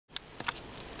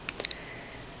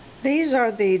These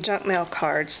are the junk mail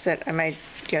cards that I made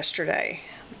yesterday.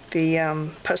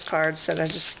 The postcards that I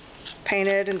just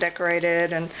painted and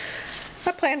decorated, and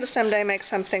I plan to someday make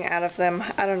something out of them.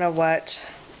 I don't know what.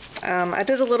 I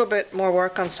did a little bit more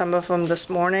work on some of them this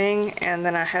morning, and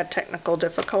then I had technical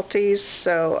difficulties,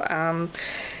 so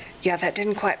yeah, that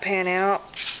didn't quite pan out.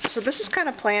 So this is kind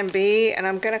of plan B, and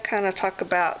I'm going to kind of talk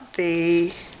about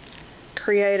the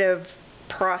creative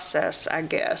process, I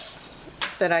guess,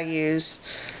 that I use.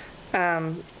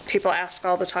 People ask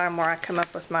all the time where I come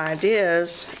up with my ideas,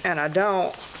 and I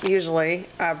don't usually.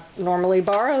 I normally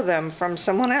borrow them from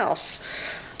someone else.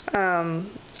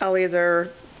 I'll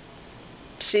either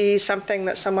see something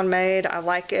that someone made, I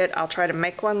like it, I'll try to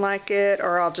make one like it,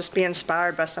 or I'll just be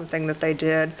inspired by something that they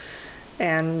did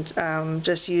and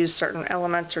just use certain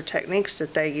elements or techniques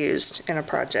that they used in a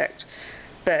project.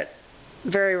 But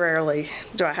very rarely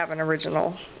do I have an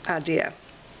original idea.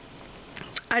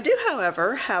 I do,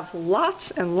 however, have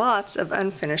lots and lots of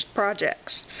unfinished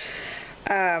projects.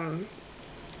 It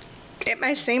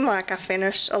may seem like I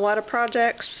finish a lot of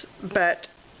projects, but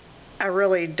I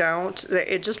really don't.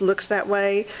 It just looks that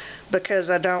way because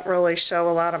I don't really show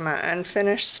a lot of my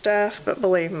unfinished stuff, but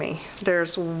believe me,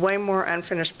 there's way more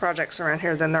unfinished projects around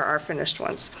here than there are finished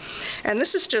ones. And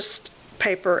this is just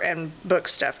paper and book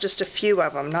stuff, just a few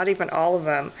of them, not even all of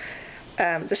them.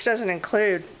 This doesn't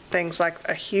include things like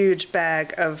a huge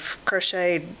bag of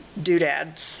crocheted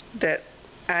doodads that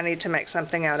I need to make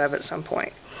something out of at some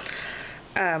point.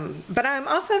 But I'm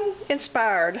often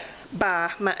inspired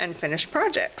by my unfinished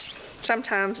projects.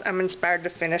 Sometimes I'm inspired to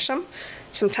finish them,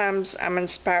 sometimes I'm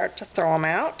inspired to throw them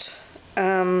out,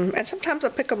 and sometimes I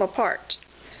pick them apart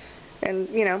and,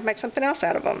 you know, make something else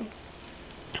out of them.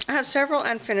 I have several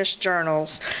unfinished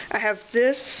journals. I have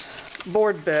this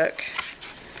board book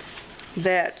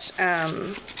that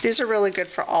these are really good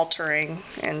for altering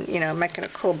and, you know, making a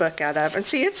cool book out of. And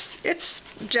see, it's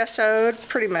gessoed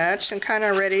pretty much and kind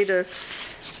of ready to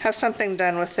have something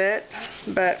done with it,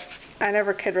 but I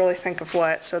never could really think of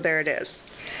what, so there it is.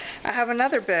 I have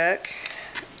another book,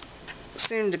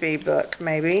 soon to be book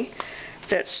maybe,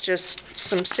 that's just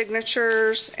some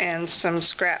signatures and some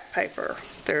scrap paper.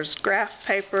 There's graph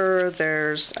paper,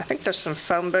 I think there's some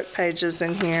phone book pages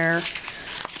in here,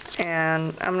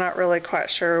 and I'm not really quite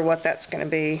sure what that's going to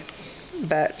be,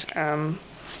 but as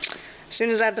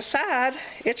soon as I decide,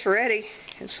 it's ready.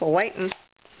 It's waiting.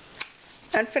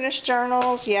 Unfinished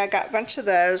journals, yeah, I got a bunch of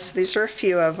those. These are a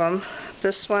few of them.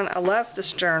 This one, I love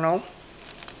this journal.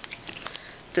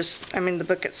 The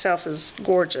book itself is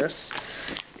gorgeous.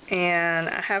 And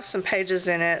I have some pages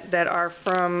in it that are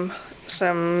from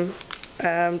some,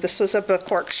 this was a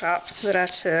book workshop that I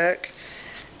took.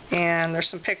 And there's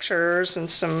some pictures and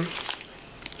some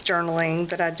journaling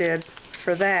that I did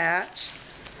for that.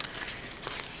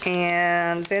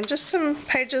 And then just some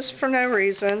pages for no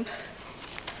reason.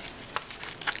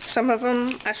 Some of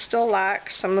them I still like,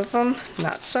 some of them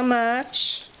not so much.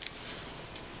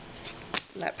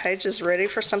 That page is ready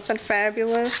for something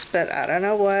fabulous, but I don't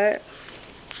know what.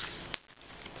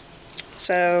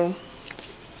 So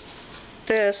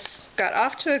this got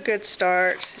off to a good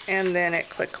start, and then it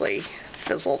quickly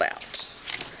fizzled out.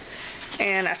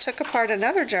 And I took apart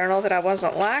another journal that I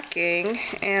wasn't liking,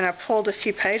 and I pulled a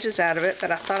few pages out of it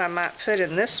that I thought I might put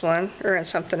in this one or in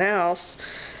something else,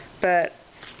 but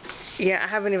yeah, I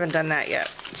haven't even done that yet.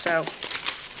 So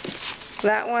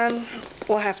that one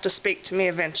will have to speak to me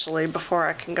eventually before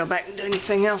I can go back and do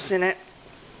anything else in it.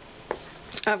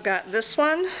 I've got this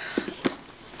one.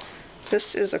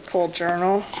 This is a cool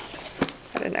journal.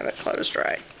 I didn't have it closed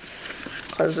right.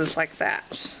 It closes like that.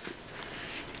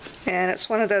 And it's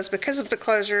one of those, because of the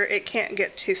closure, it can't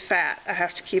get too fat. I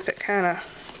have to keep it kind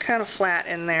of flat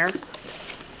in there.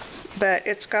 But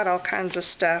it's got all kinds of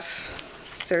stuff.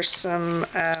 There's some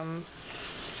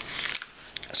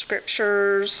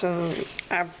scriptures, and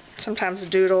I sometimes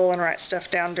doodle and write stuff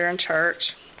down during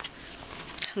church.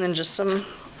 And then just some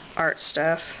art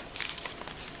stuff.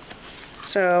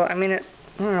 So, I mean, I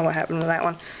don't know what happened to that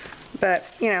one. But,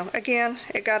 you know, again,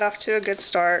 it got off to a good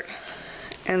start,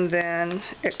 and then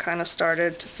it kind of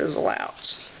started to fizzle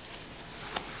out.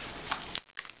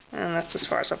 And that's as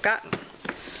far as I've gotten.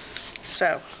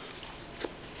 So,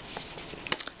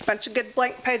 a bunch of good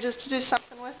blank pages to do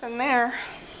something with in there.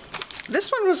 This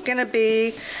one was going to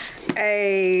be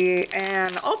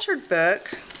an altered book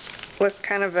with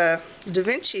kind of a Da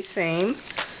Vinci theme,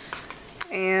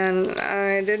 and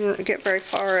I didn't get very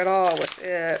far at all with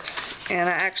it, and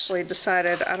I actually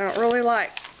decided I don't really like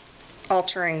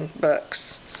altering books.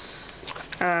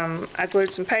 I glued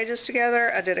some pages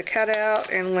together, I did a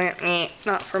cutout, and went,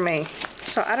 not for me.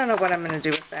 So I don't know what I'm going to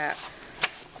do with that.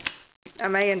 I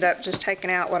may end up just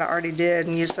taking out what I already did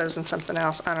and use those in something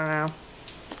else. I don't know.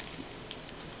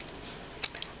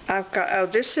 I've got, oh,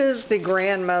 this is the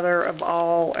grandmother of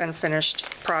all unfinished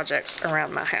projects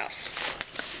around my house.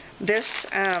 This,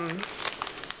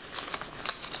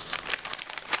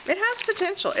 it has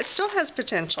potential. It still has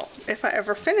potential if I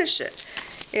ever finish it.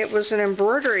 It was an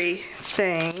embroidery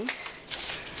thing.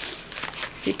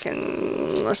 You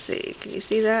can, let's see, can you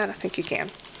see that? I think you can.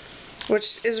 Which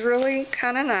is really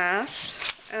kind of nice.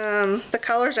 The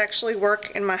colors actually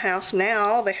work in my house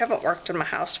now. They haven't worked in my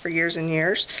house for years and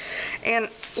years. And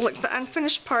look, the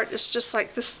unfinished part is just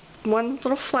like this one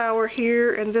little flower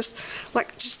here and this,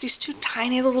 like just these two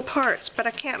tiny little parts. But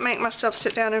I can't make myself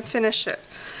sit down and finish it.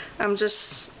 I'm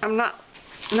not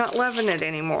loving it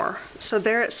anymore. So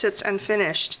there it sits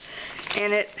unfinished.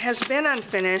 And it has been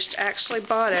unfinished. I actually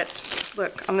bought it,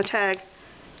 look on the tag,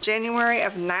 January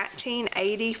of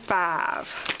 1985.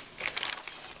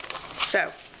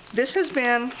 So, this has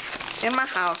been in my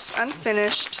house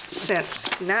unfinished since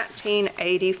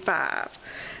 1985.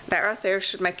 That right there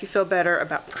should make you feel better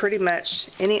about pretty much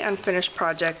any unfinished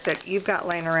project that you've got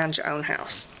laying around your own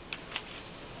house.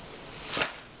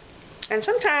 And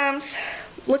sometimes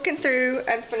looking through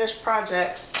unfinished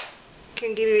projects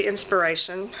can give you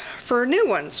inspiration for new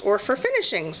ones or for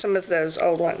finishing some of those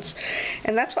old ones.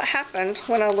 And that's what happened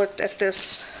when I looked at this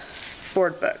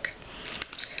board book.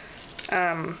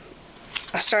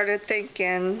 I started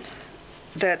thinking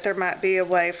that there might be a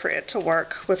way for it to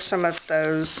work with some of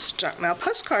those junk mail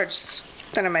postcards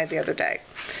that I made the other day.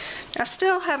 I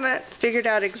still haven't figured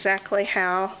out exactly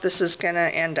how this is going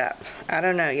to end up. I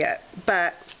don't know yet,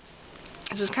 but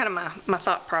this is kind of my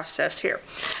thought process here.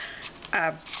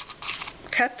 I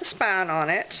cut the spine on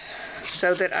it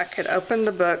so that I could open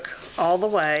the book all the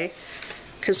way,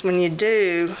 because when you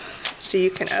do, so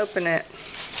you can open it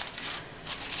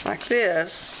like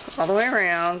this all the way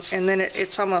around, and then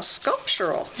it's almost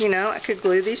sculptural, you know. I could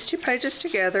glue these two pages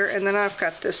together, and then I've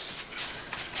got this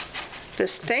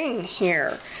thing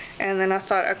here. And then I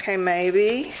thought, okay,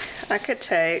 maybe I could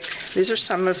take, these are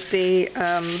some of the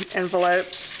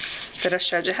envelopes that I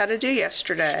showed you how to do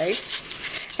yesterday,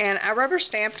 and I rubber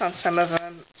stamped on some of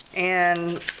them,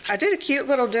 and I did a cute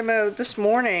little demo this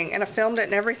morning, and I filmed it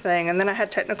and everything, and then I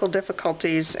had technical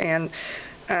difficulties, and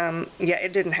yeah,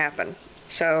 it didn't happen.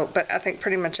 So, but I think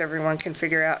pretty much everyone can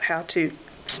figure out how to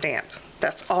stamp.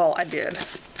 That's all I did.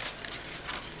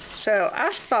 So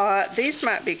I thought these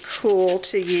might be cool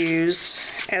to use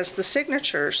as the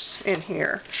signatures in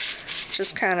here.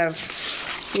 Just kind of,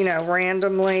 you know,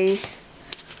 randomly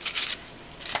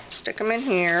stick them in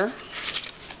here.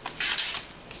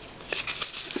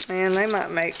 And they might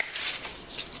make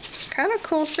kind of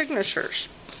cool signatures.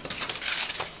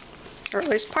 Or at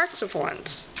least parts of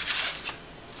ones.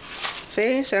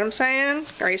 See what I'm saying?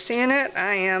 Are you seeing it?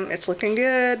 I am. It's looking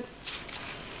good.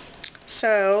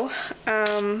 So,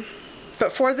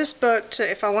 but for this book,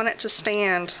 if I want it to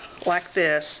stand like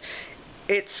this,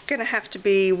 it's going to have to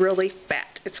be really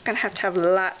fat. It's going to have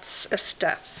lots of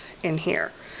stuff in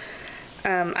here.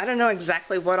 I don't know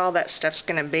exactly what all that stuff's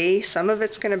going to be. Some of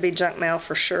it's going to be junk mail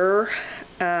for sure,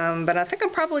 but I think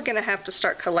I'm probably going to have to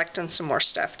start collecting some more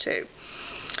stuff too.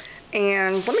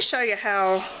 And let me show you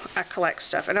how I collect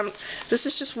stuff. And this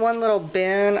is just one little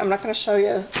bin. I'm not going to show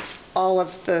you all of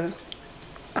the...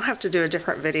 I'll have to do a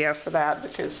different video for that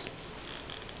because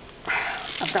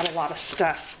I've got a lot of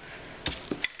stuff.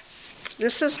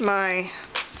 This is my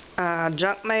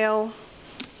junk mail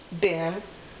bin.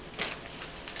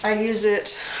 I use it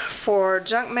for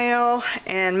junk mail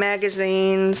and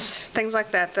magazines, things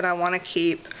like that that I want to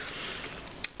keep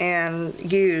and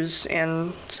use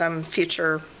in some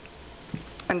future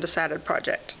undecided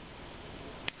project.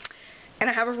 And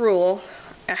I have a rule.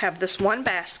 I have this one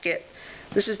basket.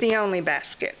 This is the only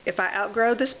basket. If I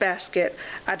outgrow this basket,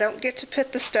 I don't get to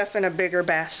put the stuff in a bigger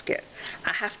basket.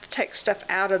 I have to take stuff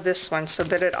out of this one so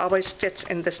that it always fits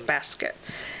in this basket.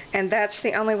 And that's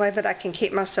the only way that I can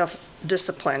keep myself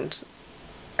disciplined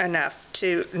enough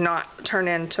to not turn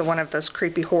into one of those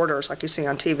creepy hoarders like you see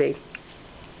on TV.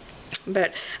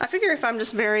 But I figure if I'm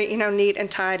just very, you know, neat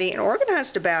and tidy and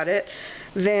organized about it,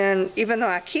 then even though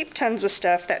I keep tons of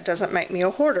stuff, that doesn't make me a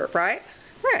hoarder, right?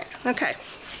 Right, okay.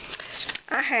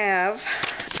 I have,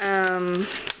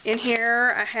 in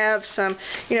here, I have some,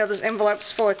 you know, those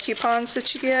envelopes full of coupons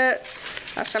that you get.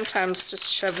 I sometimes just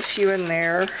shove a few in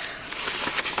there.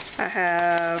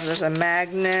 There's a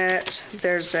magnet,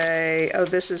 there's a, oh,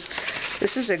 this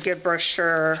is a good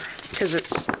brochure because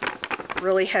it's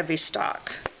really heavy stock.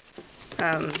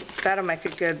 That'll make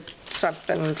a good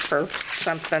something for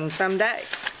something someday.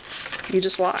 You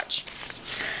just watch.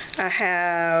 I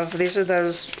have, these are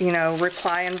those, you know,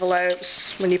 reply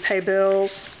envelopes when you pay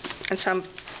bills, and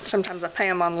sometimes I pay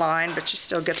them online, but you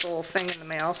still get the little thing in the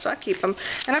mail, so I keep them.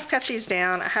 And I've cut these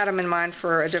down. I had them in mind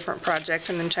for a different project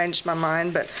and then changed my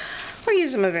mind, but I'll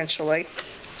use them eventually.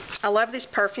 I love these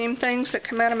perfume things that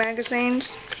come out of magazines.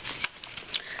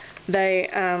 They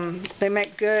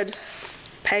make good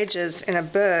pages in a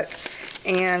book,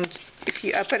 and if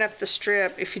you open up the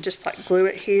strip, if you just like glue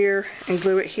it here and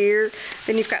glue it here,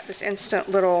 then you've got this instant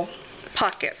little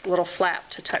pocket, little flap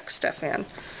to tuck stuff in.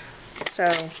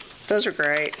 So those are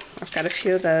great. I've got a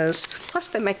few of those. Plus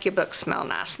they make your book smell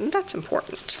nice, and that's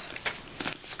important.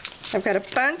 I've got a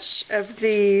bunch of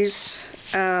these,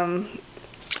 and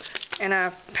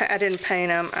I didn't paint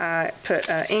them. I put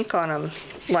ink on them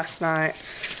last night.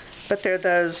 But they're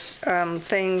those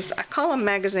things, I call them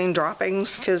magazine droppings,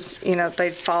 because, you know,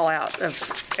 they fall out of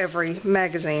every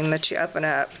magazine that you open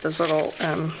up, those little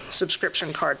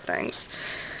subscription card things.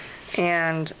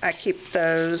 And I keep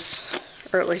those,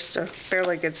 or at least a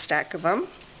fairly good stack of them.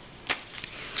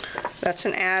 That's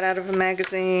an ad out of a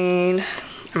magazine.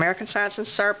 American Science and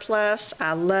Surplus,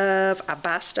 I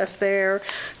buy stuff there.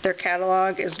 Their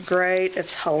catalog is great.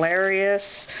 It's hilarious.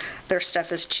 Their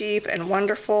stuff is cheap and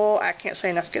wonderful. I can't say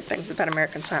enough good things about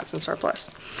American Science and Surplus.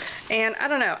 And I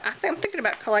don't know, I'm thinking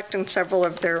about collecting several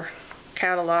of their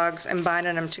catalogs and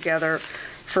binding them together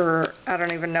for, I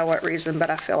don't even know what reason, but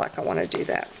I feel like I want to do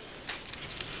that.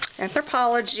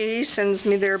 Anthropologie sends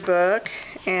me their book,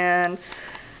 and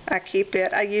I keep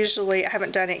it. I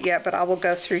haven't done it yet, but I will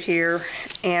go through here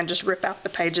and just rip out the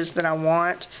pages that I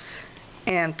want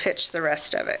and pitch the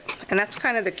rest of it. And that's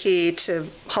kind of the key to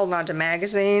holding on to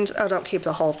magazines. Oh, don't keep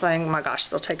the whole thing. My gosh,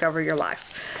 they'll take over your life.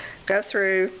 Go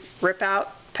through, rip out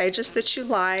pages that you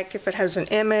like. If it has an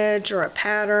image or a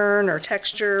pattern or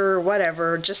texture or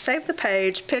whatever, just save the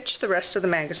page, pitch the rest of the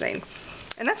magazine.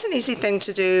 And that's an easy thing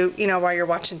to do, you know, while you're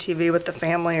watching TV with the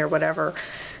family or whatever,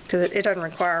 because it doesn't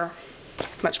require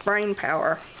much brain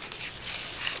power.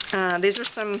 These are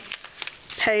some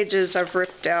pages I've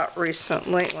ripped out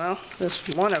recently. Well, this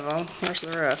is one of them. Where's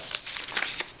the rest?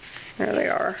 There they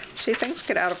are. See, things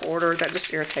get out of order. That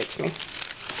just irritates me.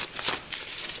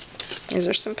 These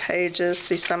are some pages.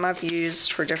 See, some I've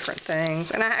used for different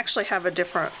things. And I actually have a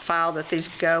different file that these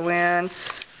go in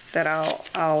that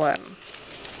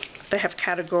they have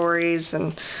categories,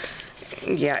 and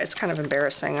yeah, it's kind of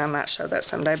embarrassing. I might show that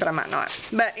someday, but I might not.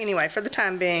 But anyway, for the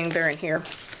time being, they're in here.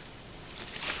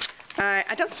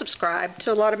 I don't subscribe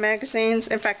to a lot of magazines.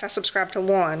 In fact, I subscribe to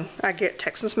one. I get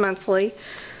Texas Monthly.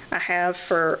 I have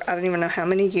for I don't even know how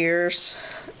many years.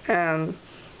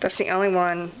 That's the only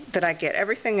one that I get.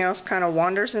 Everything else kind of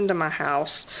wanders into my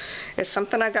house. It's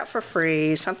something I got for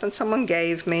free, something someone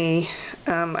gave me.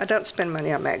 I don't spend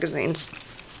money on magazines.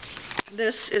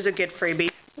 This is a good freebie.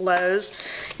 Lowe's.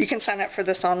 You can sign up for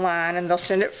this online and they'll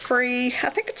send it free.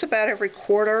 I think it's about every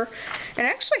quarter. And it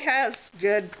actually has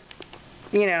good,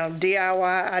 you know,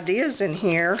 DIY ideas in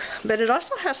here, but it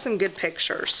also has some good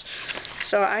pictures.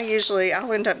 So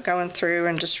I'll end up going through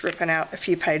and just ripping out a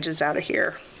few pages out of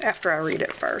here after I read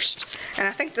it first. And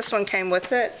I think this one came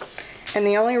with it. And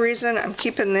the only reason I'm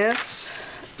keeping this,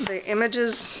 the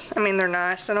images, I mean, they're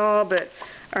nice and all, but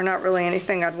are not really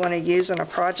anything I'd want to use in a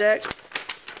project.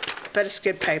 But it's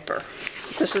good paper.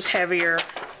 This is heavier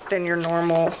than your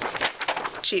normal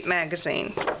cheap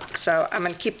magazine. So I'm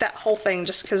going to keep that whole thing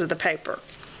just because of the paper.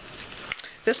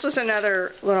 This was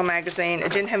another little magazine.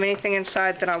 It didn't have anything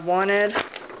inside that I wanted,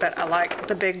 but I like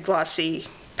the big glossy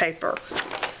paper.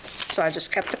 So I just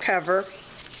kept the cover.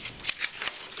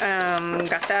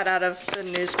 Got that out of the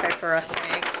newspaper, I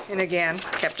think. And again,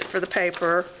 kept it for the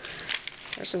paper.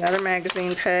 There's another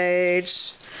magazine page.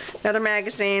 Another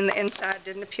magazine. The inside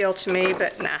didn't appeal to me,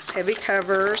 but nice heavy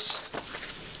covers.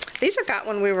 These I got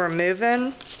when we were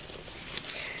moving,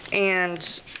 and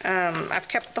I've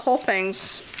kept the whole things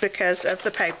because of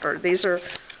the paper. These are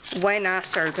way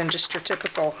nicer than just your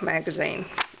typical magazine.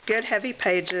 Good heavy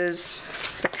pages.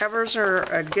 The covers are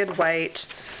a good weight,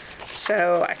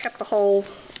 so I kept the whole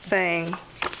thing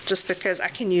just because I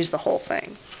can use the whole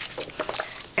thing.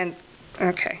 And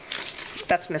okay,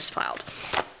 that's misfiled.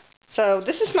 So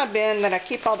this is my bin that I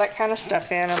keep all that kind of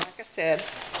stuff in, and like I said,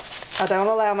 I don't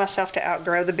allow myself to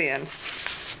outgrow the bin,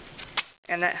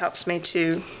 and that helps me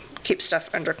to keep stuff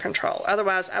under control.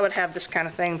 Otherwise, I would have this kind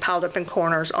of thing piled up in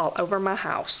corners all over my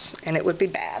house, and it would be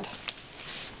bad.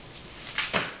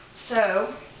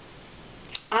 So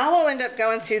I will end up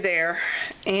going through there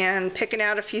and picking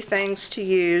out a few things to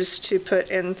use to put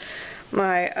in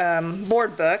my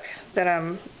board book that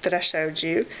I showed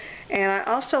you. And I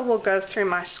also will go through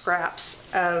my scraps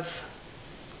of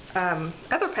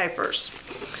other papers.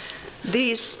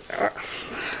 These are,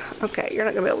 okay, you're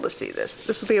not going to be able to see this.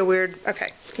 This will be a weird,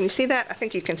 okay, can you see that? I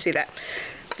think you can see that.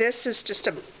 This is just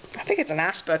a, I think it's an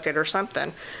ice bucket or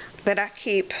something that I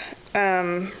keep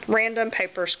random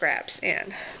paper scraps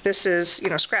in. This is, you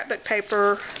know, scrapbook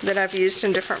paper that I've used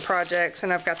in different projects,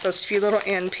 and I've got those few little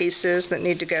end pieces that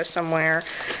need to go somewhere.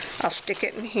 I'll stick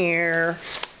it in here.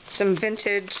 Some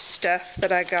vintage stuff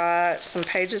that I got, some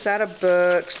pages out of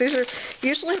books. These are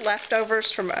usually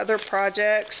leftovers from other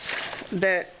projects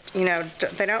that, you know,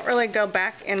 they don't really go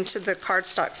back into the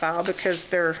cardstock file because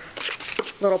they're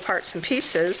little parts and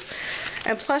pieces.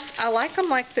 And plus, I like them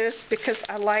like this because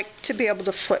I like to be able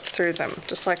to flip through them,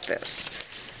 just like this.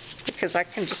 Because I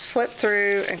can just flip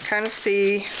through and kind of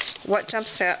see what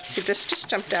jumps out. See, this just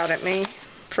jumped out at me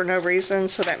for no reason,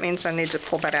 so that means I need to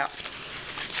pull that out.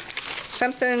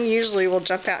 Something usually will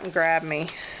jump out and grab me,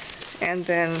 and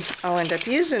then I'll end up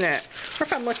using it. Or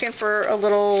if I'm looking for a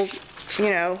little, you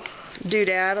know,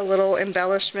 doodad, a little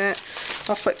embellishment,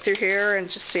 I'll flip through here and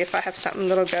just see if I have something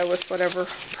that'll go with whatever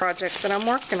project that I'm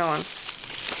working on.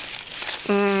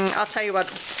 I'll tell you what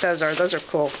those are. Those are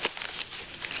cool.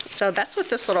 So that's what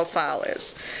this little file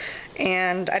is.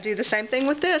 And I do the same thing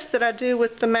with this that I do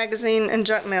with the magazine and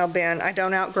junk mail bin. I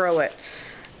don't outgrow it.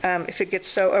 If it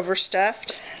gets so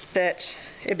overstuffed that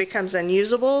it becomes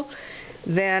unusable,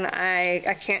 then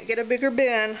I can't get a bigger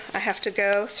bin. I have to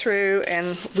go through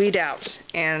and weed out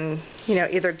and, you know,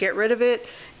 either get rid of it,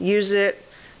 use it,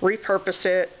 repurpose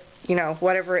it, you know,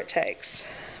 whatever it takes.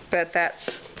 But that's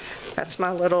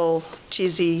my little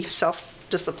cheesy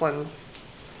self-discipline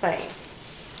thing.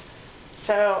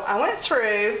 So I went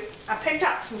through, I picked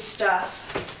out some stuff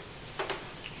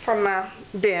from my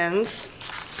bins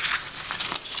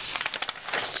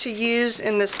to use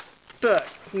in this book,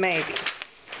 maybe.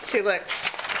 See, look,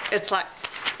 it's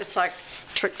like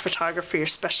trick photography or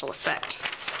special effect.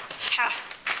 Ah.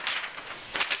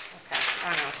 Okay,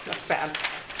 I know, that's bad.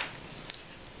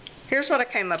 Here's what I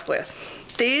came up with.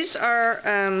 These are,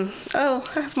 oh,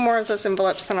 I have more of those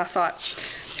envelopes than I thought.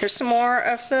 Here's some more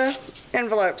of the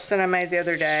envelopes that I made the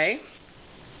other day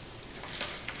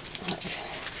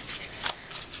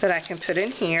that I can put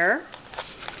in here.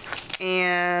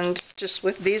 And just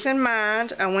with these in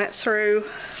mind, I went through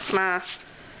my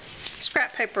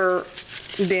scrap paper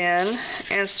bin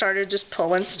and started just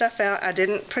pulling stuff out. I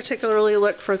didn't particularly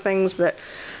look for things that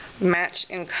match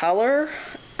in color.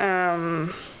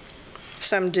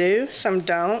 Some do, some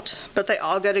don't, but they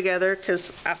all go together because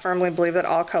I firmly believe that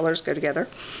all colors go together.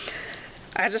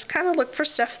 I just kind of looked for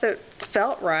stuff that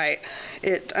felt right.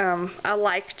 I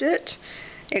liked it.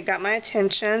 It got my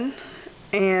attention,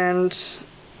 and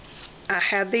I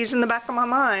had these in the back of my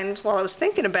mind while I was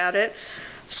thinking about it,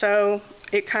 so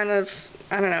it kind of,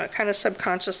 I don't know, it kind of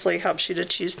subconsciously helps you to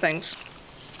choose things.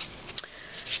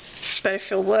 But if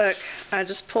you'll look, I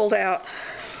just pulled out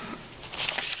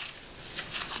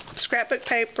scrapbook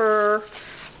paper,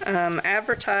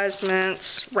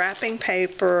 advertisements, wrapping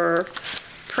paper,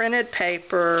 printed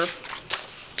paper,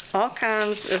 all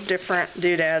kinds of different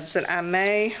doodads that I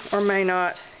may or may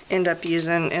not end up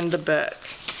using in the book.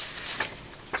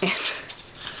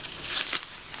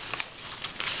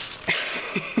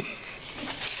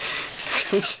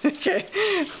 Okay,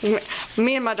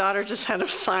 me and my daughter just had a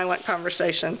silent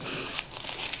conversation.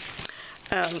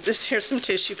 Here's some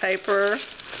tissue paper.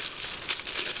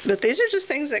 But these are just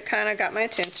things that kind of got my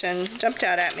attention, jumped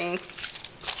out at me.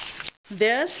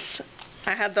 This,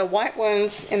 I had the white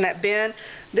ones in that bin.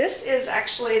 This is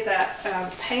actually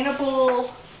that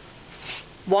paintable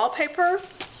wallpaper.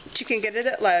 You can get it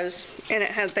at Lowe's, and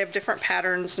they have different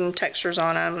patterns and textures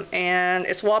on them. And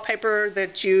it's wallpaper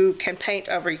that you can paint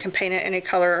over. You can paint it any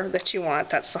color that you want.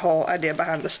 That's the whole idea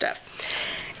behind the stuff.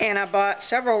 And I bought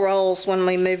several rolls when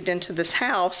we moved into this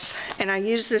house, and I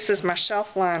use this as my shelf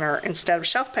liner instead of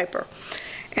shelf paper.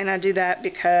 And I do that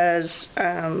because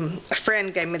a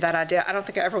friend gave me that idea. I don't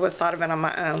think I ever would have thought of it on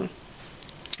my own.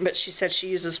 But she said she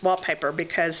uses wallpaper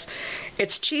because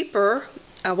it's cheaper.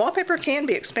 Wallpaper can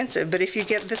be expensive, but if you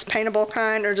get this paintable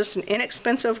kind or just an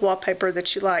inexpensive wallpaper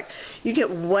that you like, you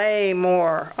get way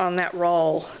more on that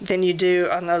roll than you do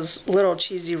on those little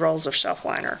cheesy rolls of shelf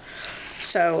liner.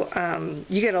 So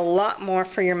you get a lot more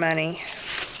for your money.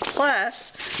 Plus,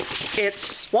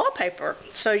 it's wallpaper.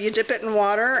 So you dip it in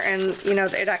water and, you know,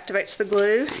 it activates the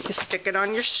glue. You stick it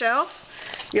on your shelf.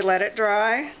 You let it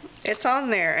dry. It's on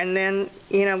there. And then,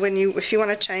 you know, if you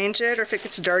want to change it or if it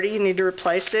gets dirty, you need to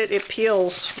replace it, it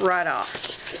peels right off.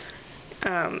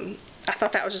 I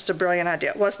thought that was just a brilliant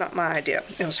idea. It was not my idea.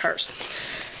 It was hers.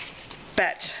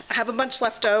 But I have a bunch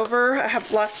left over. I have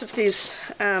lots of these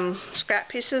scrap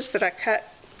pieces that I cut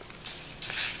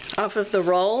off of the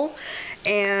roll,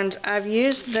 and I've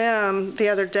used them the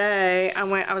other day.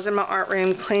 I was in my art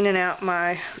room cleaning out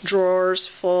my drawers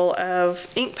full of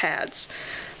ink pads.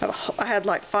 I had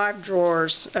like 5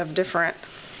 drawers of different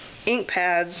ink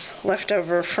pads left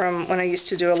over from when I used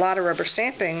to do a lot of rubber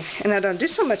stamping, and I don't do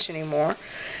so much anymore.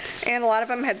 And a lot of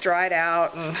them had dried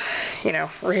out and, you know,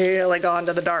 really gone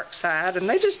to the dark side, and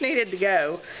they just needed to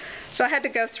go. So I had to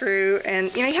go through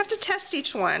and, you know, you have to test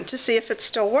each one to see if it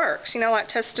still works. You know, like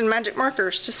testing magic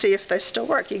markers to see if they still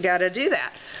work. You got to do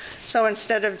that. So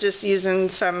instead of just using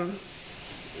some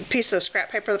piece of scrap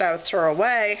paper that I would throw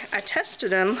away, I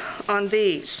tested them on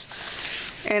these.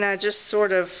 And I just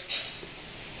sort of,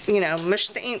 you know,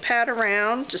 mushed the ink pad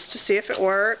around just to see if it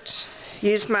worked.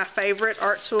 Used my favorite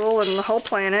art tool in the whole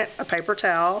planet, a paper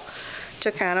towel,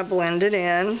 to kind of blend it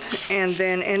in, and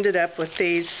then ended up with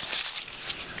these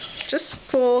just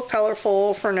cool,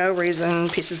 colorful, for no reason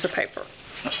pieces of paper.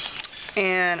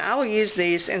 And I will use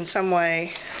these in some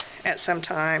way at some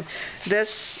time. This,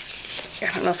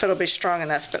 I don't know if it'll be strong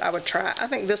enough, but I would try. I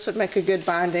think this would make a good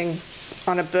binding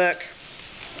on a book,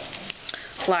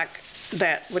 like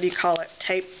that, what do you call it,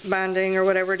 tape binding or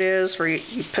whatever it is, where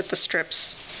you put the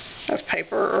strips of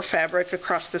paper or fabric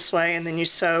across this way, and then you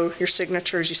sew your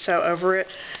signatures, you sew over it.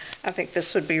 I think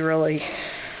this would be really,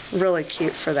 really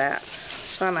cute for that.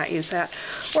 So I might use that.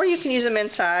 Or you can use them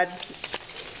inside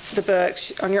the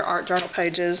books, on your art journal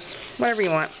pages, whatever you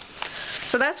want.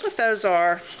 So that's what those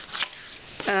are.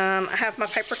 I have my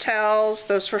paper towels.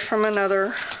 Those were from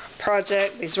another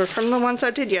project. These were from the ones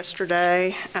I did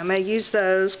yesterday. I may use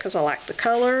those because I like the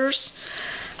colors.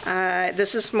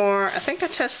 This is more, I think I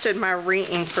tested my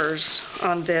re-inkers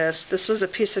on this. This was a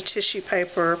piece of tissue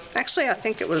paper. Actually, I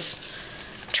think it was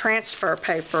transfer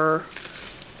paper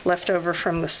left over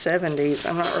from the 70s.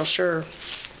 I'm not real sure.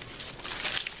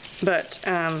 But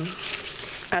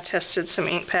I tested some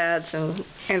ink pads and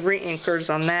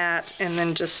re-inkers on that, and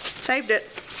then just saved it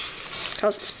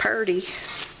because it's pretty.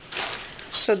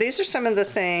 So these are some of the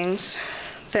things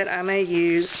that I may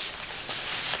use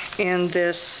in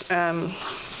this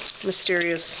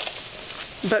mysterious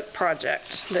book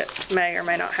project that may or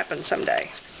may not happen someday.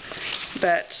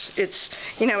 But it's,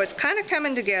 you know, it's kind of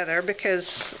coming together because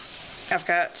I've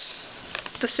got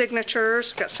the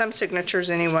signatures, I've got some signatures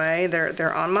anyway.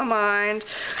 They're on my mind,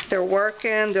 they're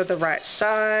working, they're the right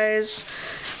size.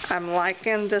 I'm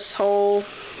liking this whole,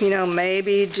 you know,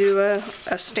 maybe do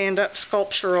a stand-up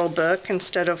sculptural book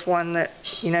instead of one that,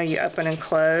 you know, you open and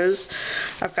close.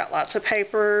 I've got lots of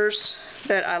papers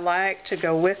that I like to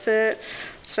go with it,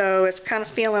 so it's kind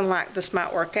of feeling like this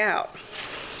might work out.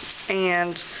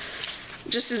 And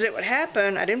just as it would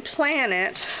happen, I didn't plan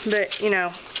it, but, you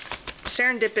know,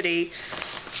 serendipity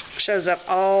shows up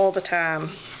all the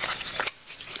time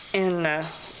in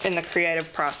the creative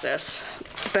process.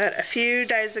 But a few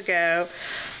days ago,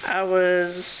 I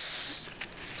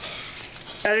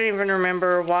didn't even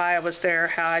remember why I was there,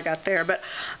 how I got there, but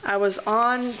I was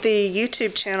on the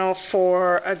YouTube channel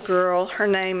for a girl. Her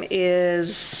name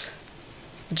is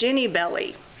Jenny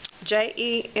Bellie.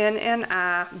 Jennibellie.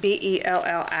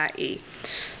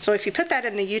 So if you put that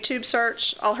in the YouTube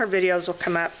search, all her videos will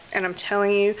come up, and I'm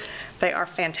telling you, they are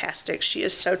fantastic. She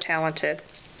is so talented.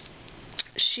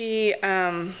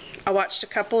 I watched a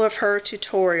couple of her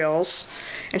tutorials,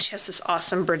 and she has this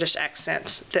awesome British accent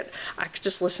that I could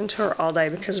just listen to her all day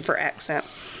because of her accent.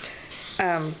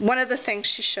 One of the things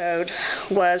she showed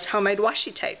was homemade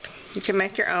washi tape. You can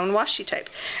make your own washi tape.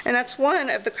 And that's one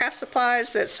of the craft supplies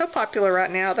that's so popular right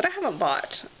now that I haven't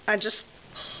bought. I just,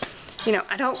 you know,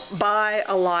 I don't buy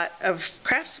a lot of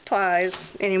craft supplies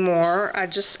anymore. I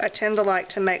tend to like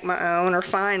to make my own or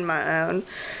find my own.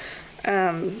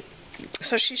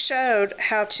 So she showed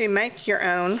how to make your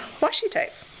own washi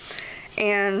tape.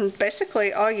 And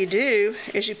basically all you do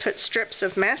is you put strips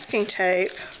of masking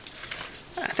tape.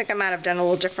 I think I might have done a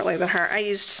little differently than her. I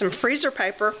used some freezer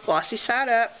paper, glossy side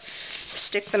up,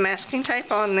 stick the masking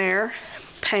tape on there,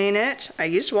 paint it. I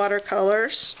used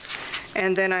watercolors,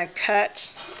 and then I cut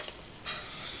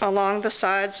along the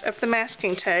sides of the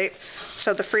masking tape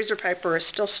so the freezer paper is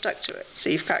still stuck to it. So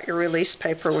you've got your release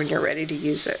paper when you're ready to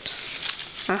use it.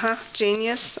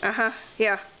 Genius.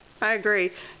 Yeah, I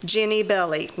agree. Jenny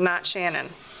Bellie, not Shannon.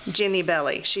 Jenny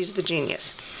Bellie. She's the genius.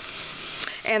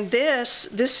 And this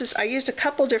is, I used a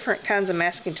couple different kinds of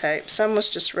masking tape. Some was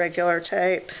just regular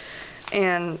tape.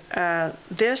 And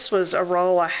this was a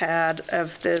roll I had of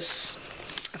this,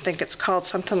 I think it's called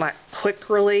something like quick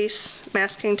release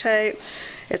masking tape.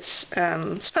 It's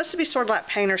supposed to be sort of like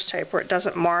painter's tape where it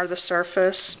doesn't mar the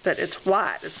surface, but it's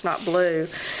white, it's not blue.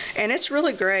 And it's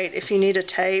really great if you need a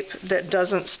tape that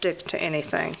doesn't stick to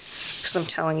anything, because I'm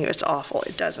telling you, it's awful,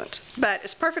 it doesn't. But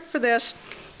it's perfect for this.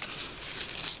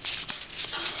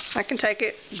 I can take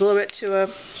it, glue it to a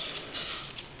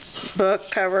book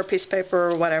cover, a piece of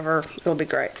paper, or whatever. It'll be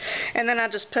great. And then I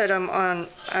just put them on,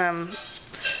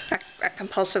 I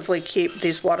compulsively keep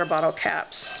these water bottle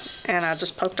caps, and I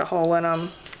just poked a hole in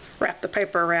them, wrapped the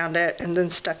paper around it, and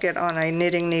then stuck it on a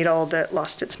knitting needle that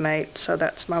lost its mate. So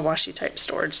that's my washi tape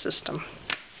storage system.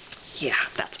 Yeah,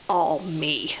 that's all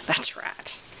me. That's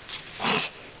right.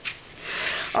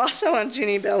 Also on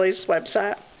Jeannie Belly's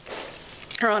website,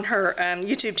 or on her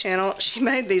YouTube channel, she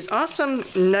made these awesome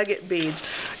nougat beads.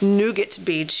 Nougat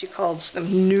beads, she calls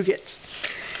them nougats.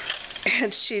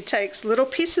 And she takes little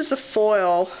pieces of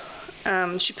foil.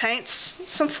 She paints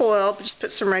some foil, but just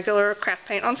puts some regular craft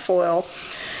paint on foil.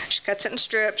 She cuts it in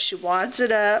strips, she wads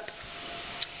it up,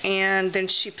 and then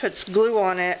she puts glue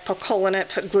on it, poke a hole in it,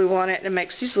 put glue on it, and it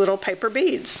makes these little paper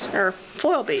beads, or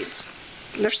foil beads.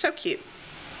 They're so cute.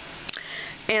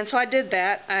 And so I did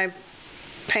that. I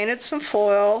painted some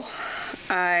foil,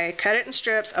 I cut it in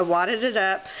strips, I wadded it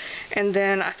up, and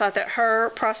then I thought that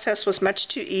her process was much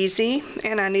too easy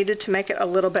and I needed to make it a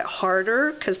little bit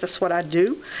harder, because that's what I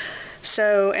do.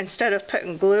 So instead of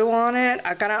putting glue on it,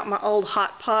 I got out my old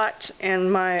hot pot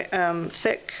and my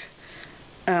thick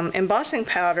embossing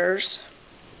powders,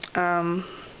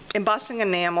 embossing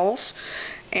enamels,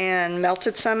 and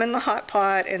melted some in the hot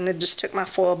pot, and then just took my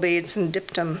foil beads and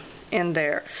dipped them in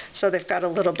there. So they've got a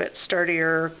little bit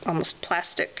sturdier, almost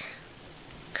plastic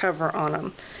cover on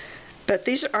them. But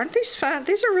aren't these fun?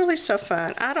 These are really so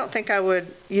fun. I don't think I would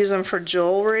use them for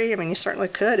jewelry. I mean, you certainly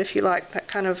could if you like that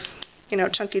kind of, you know,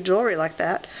 chunky jewelry like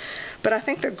that. But I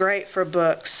think they're great for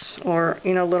books or,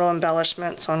 you know, little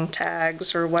embellishments on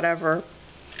tags or whatever.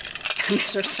 And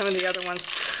these are some of the other ones.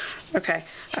 Okay,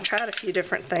 I tried a few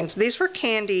different things. These were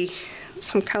candy,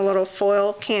 some kind of little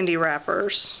foil candy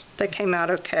wrappers. They came out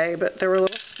okay, but they were a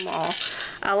little small.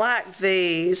 I like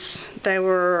these. They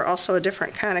were also a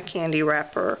different kind of candy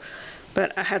wrapper,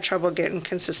 but I had trouble getting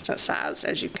consistent size,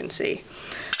 as you can see.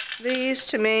 These,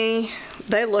 to me,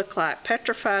 they look like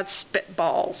petrified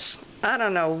spitballs. I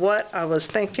don't know what I was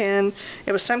thinking.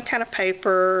 It was some kind of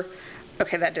paper.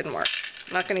 Okay, that didn't work.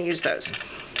 I'm not going to use those.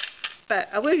 But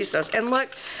I will use those. And look,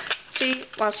 see,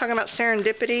 while I was talking about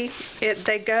serendipity,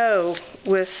 they go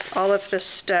with all of this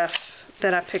stuff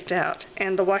that I picked out.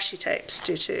 And the washi tapes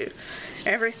do too.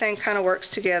 Everything kind of works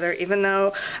together, even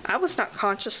though I was not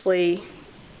consciously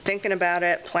thinking about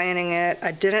it, planning it.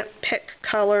 I didn't pick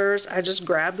colors. I just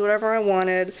grabbed whatever I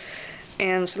wanted.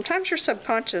 And sometimes your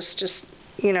subconscious just,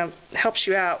 you know, helps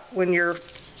you out when you're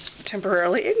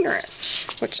temporarily ignorant,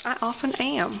 which I often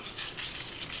am.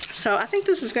 So I think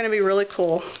this is going to be really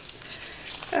cool.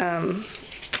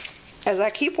 As I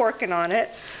keep working on it,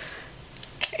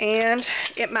 and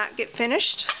it might get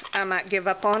finished, I might give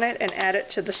up on it and add it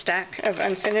to the stack of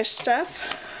unfinished stuff.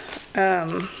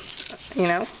 You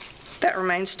know, that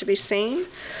remains to be seen.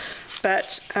 But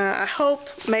I hope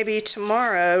maybe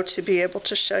tomorrow to be able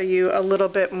to show you a little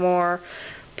bit more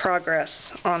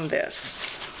progress on this.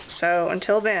 So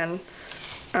until then,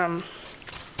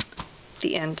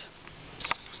 the end.